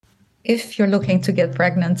If you're looking to get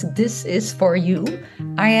pregnant, this is for you.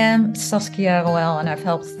 I am Saskia Roel, and I've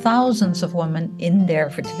helped thousands of women in their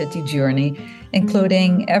fertility journey,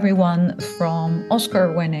 including everyone from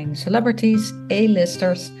Oscar-winning celebrities,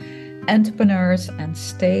 A-listers, entrepreneurs, and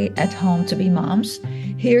stay-at-home-to-be moms.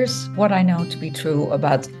 Here's what I know to be true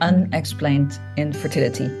about unexplained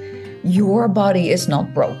infertility. Your body is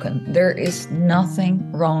not broken. There is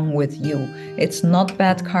nothing wrong with you. It's not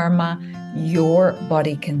bad karma. Your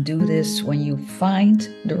body can do this. When you find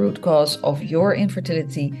the root cause of your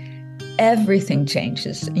infertility, everything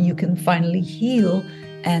changes and you can finally heal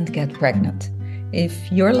and get pregnant.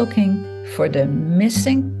 If you're looking for the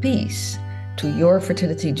missing piece to your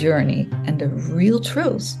fertility journey and the real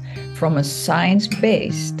truth from a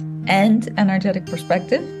science-based and energetic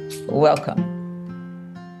perspective, welcome.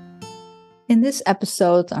 In this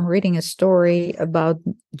episode, I'm reading a story about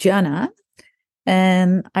Janna,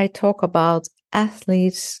 and I talk about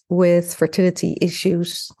athletes with fertility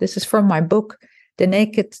issues. This is from my book, The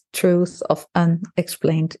Naked Truth of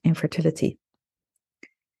Unexplained Infertility.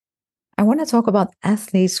 I want to talk about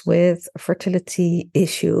athletes with fertility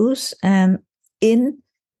issues. And in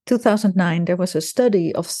 2009, there was a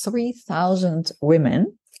study of 3,000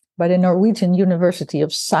 women by the Norwegian University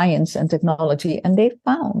of Science and Technology, and they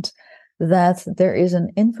found that there is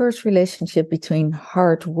an inverse relationship between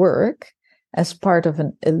hard work as part of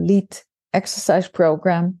an elite exercise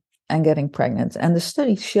program and getting pregnant. And the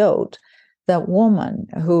study showed that women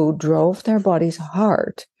who drove their bodies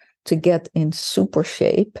hard to get in super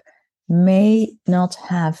shape may not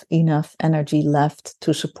have enough energy left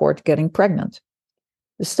to support getting pregnant.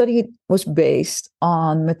 The study was based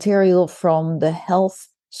on material from the Health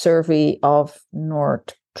Survey of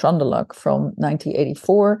Noord-Trøndelag from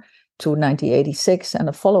 1984 to 1986 and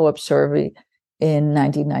a follow-up survey in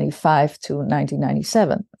 1995 to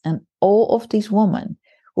 1997. And all of these women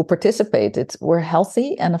who participated were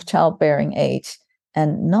healthy and of childbearing age,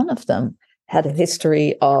 and none of them had a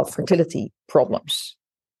history of fertility problems.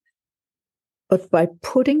 But by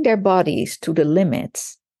putting their bodies to the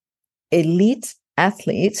limits, elite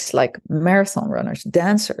athletes like marathon runners,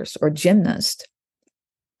 dancers, or gymnasts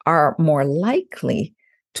are more likely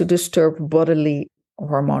to disturb bodily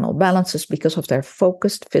hormonal balances because of their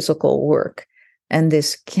focused physical work. And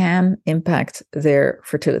this can impact their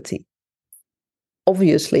fertility.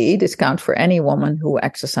 Obviously, this counts for any woman who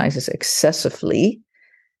exercises excessively.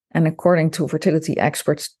 And according to fertility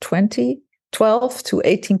experts, 12 to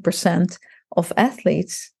 18% of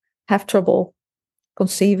athletes have trouble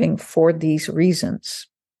conceiving for these reasons.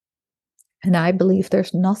 And I believe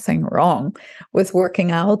there's nothing wrong with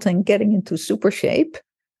working out and getting into super shape.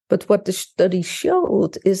 But what the study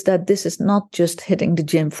showed is that this is not just hitting the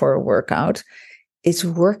gym for a workout. It's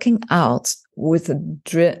working out with a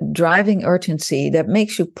driving urgency that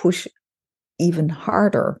makes you push even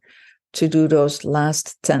harder to do those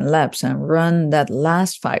last 10 laps and run that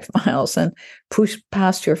last 5 miles and push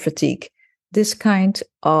past your fatigue. This kind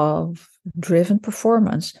of driven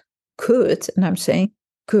performance could, and I'm saying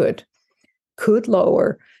could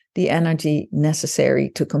lower the energy necessary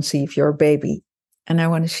to conceive your baby. And I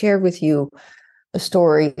want to share with you a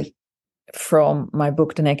story from my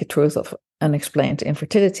book, The Naked Truth of Unexplained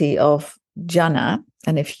Infertility, of Janna.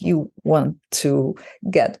 And if you want to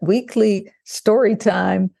get weekly story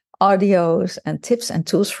time, audios, and tips and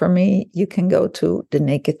tools from me, you can go to The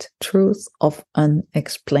Naked Truth of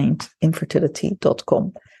Unexplained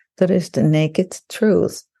Infertility.com. That is The Naked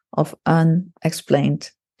Truth of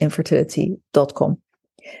Unexplained Infertility.com.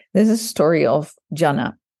 This is a story of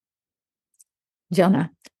Janna. Janna,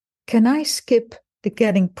 can I skip the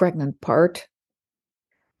getting pregnant part?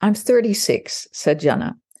 I'm 36, said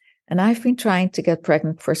Janna, and I've been trying to get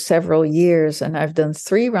pregnant for several years, and I've done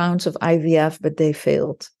 3 rounds of IVF, but they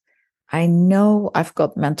failed. I know I've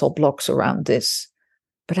got mental blocks around this,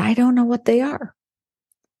 but I don't know what they are.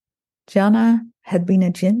 Janna had been a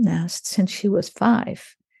gymnast since she was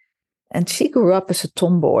 5, and she grew up as a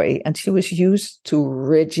tomboy, and she was used to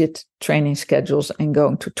rigid training schedules and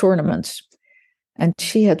going to tournaments. And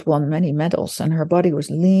she had won many medals, and her body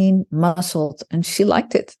was lean, muscled, and she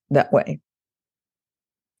liked it that way.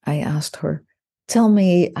 I asked her, tell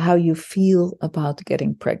me how you feel about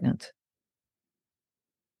getting pregnant.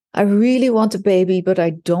 I really want a baby, but I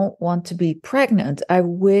don't want to be pregnant. I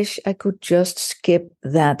wish I could just skip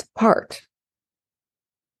that part.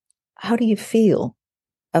 How do you feel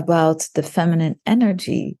about the feminine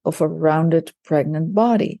energy of a rounded pregnant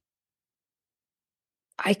body?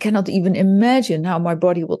 I cannot even imagine how my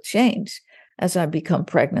body will change as I become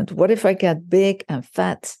pregnant. What if I get big and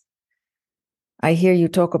fat? I hear you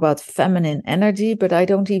talk about feminine energy, but I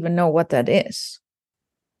don't even know what that is.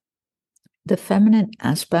 The feminine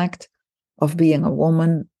aspect of being a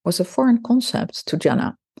woman was a foreign concept to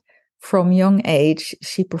Janna. From young age,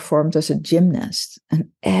 she performed as a gymnast, and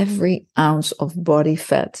every ounce of body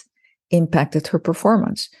fat impacted her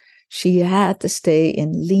performance. She had to stay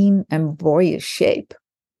in lean and boyish shape.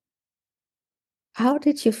 How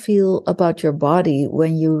did you feel about your body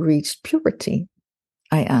when you reached puberty?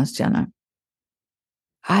 I asked Janna.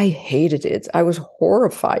 I hated it. I was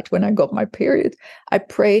horrified when I got my period. I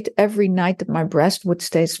prayed every night that my breast would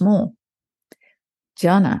stay small.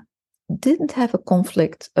 Janna didn't have a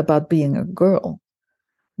conflict about being a girl,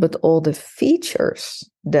 but all the features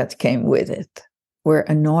that came with it were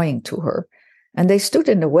annoying to her, and they stood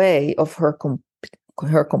in the way of her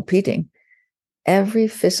competing. Every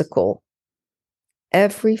physical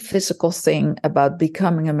thing about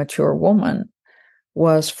becoming a mature woman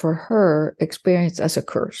was for her experienced as a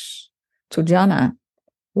curse. To Janna,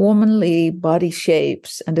 womanly body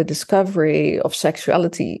shapes and the discovery of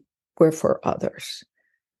sexuality were for others.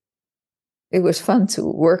 It was fun to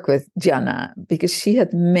work with Janna because she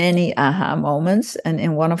had many aha moments. And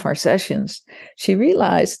in one of our sessions, she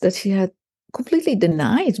realized that she had completely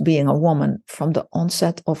denied being a woman from the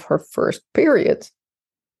onset of her first period.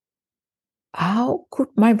 How could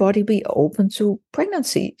my body be open to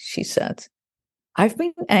pregnancy? She said. I've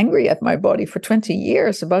been angry at my body for 20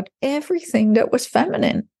 years about everything that was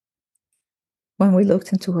feminine. When we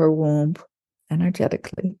looked into her womb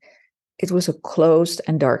energetically, it was a closed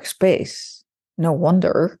and dark space. No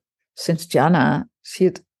wonder, since Janna, she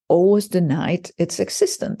had always denied its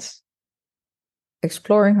existence.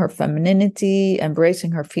 Exploring her femininity,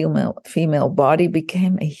 embracing her female body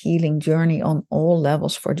became a healing journey on all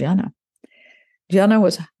levels for Janna. Janna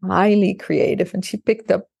was highly creative and she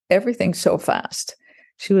picked up everything so fast.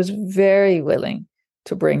 She was very willing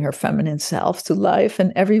to bring her feminine self to life.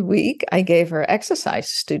 And every week I gave her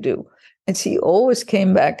exercises to do. And she always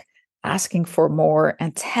came back asking for more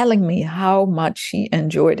and telling me how much she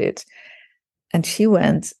enjoyed it. And she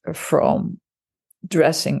went from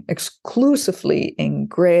dressing exclusively in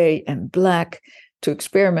gray and black to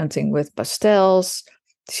experimenting with pastels.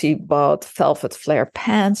 She bought velvet flare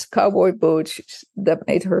pants, cowboy boots that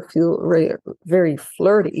made her feel very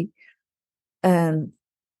flirty. And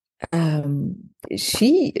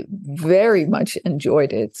she very much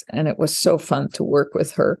enjoyed it. And it was so fun to work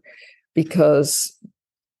with her because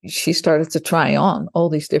she started to try on all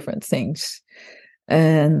these different things.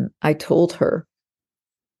 And I told her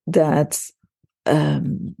that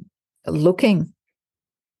looking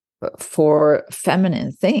for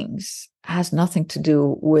feminine things has nothing to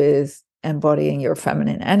do with embodying your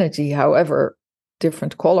feminine energy. However,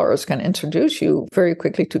 different colors can introduce you very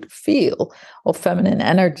quickly to the feel of feminine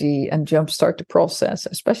energy and jumpstart the process,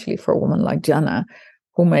 especially for a woman like Janna,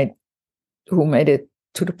 who made it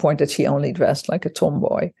to the point that she only dressed like a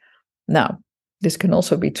tomboy. Now, this can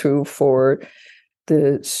also be true for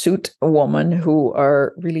the suit woman who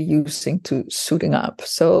are really using to suiting up.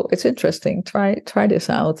 So it's interesting. Try this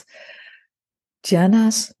out.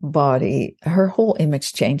 Janna's body, her whole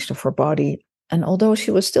image changed of her body. And although she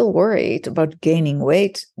was still worried about gaining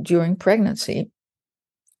weight during pregnancy,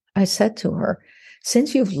 I said to her,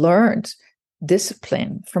 since you've learned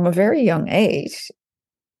discipline from a very young age,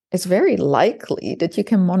 it's very likely that you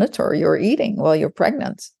can monitor your eating while you're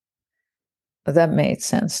pregnant. That made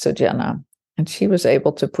sense to Janna. And she was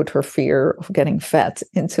able to put her fear of getting fat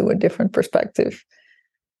into a different perspective.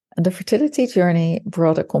 And the fertility journey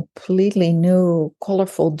brought a completely new,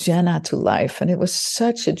 colorful Janna to life. And it was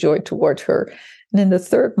such a joy to watch her. And in the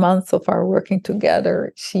 3rd month of our working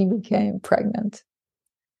together, she became pregnant.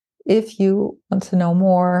 If you want to know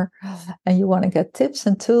more and you want to get tips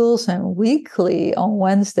and tools, and weekly on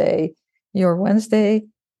Wednesday, your Wednesday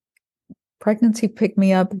pregnancy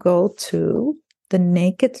pick-me-up, go to The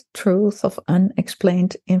Naked Truth of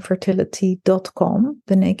Unexplained Infertility.com,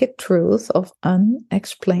 The Naked Truth of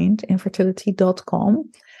Unexplained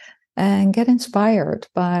Infertility.com, and get inspired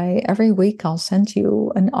by every week. I'll send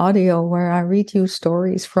you an audio where I read you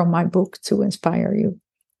stories from my book to inspire you.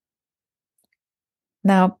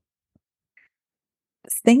 Now,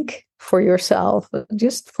 think for yourself,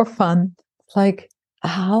 just for fun, like,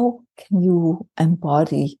 how can you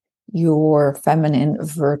embody your feminine,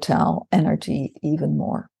 fertile energy even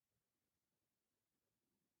more?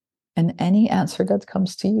 And any answer that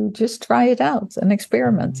comes to you, just try it out and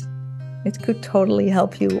experiment. It could totally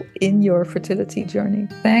help you in your fertility journey.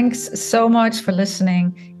 Thanks so much for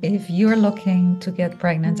listening. If you're looking to get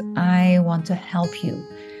pregnant, I want to help you.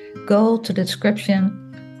 Go to the description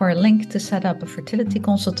for a link to set up a fertility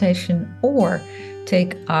consultation or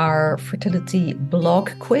take our fertility blog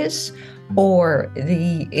quiz, or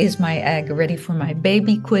the Is My Egg Ready for My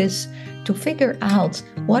Baby quiz to figure out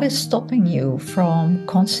what is stopping you from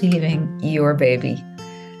conceiving your baby.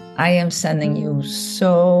 I am sending you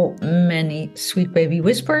so many sweet baby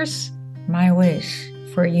whispers. My wish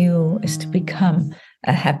for you is to become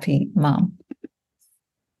a happy mom.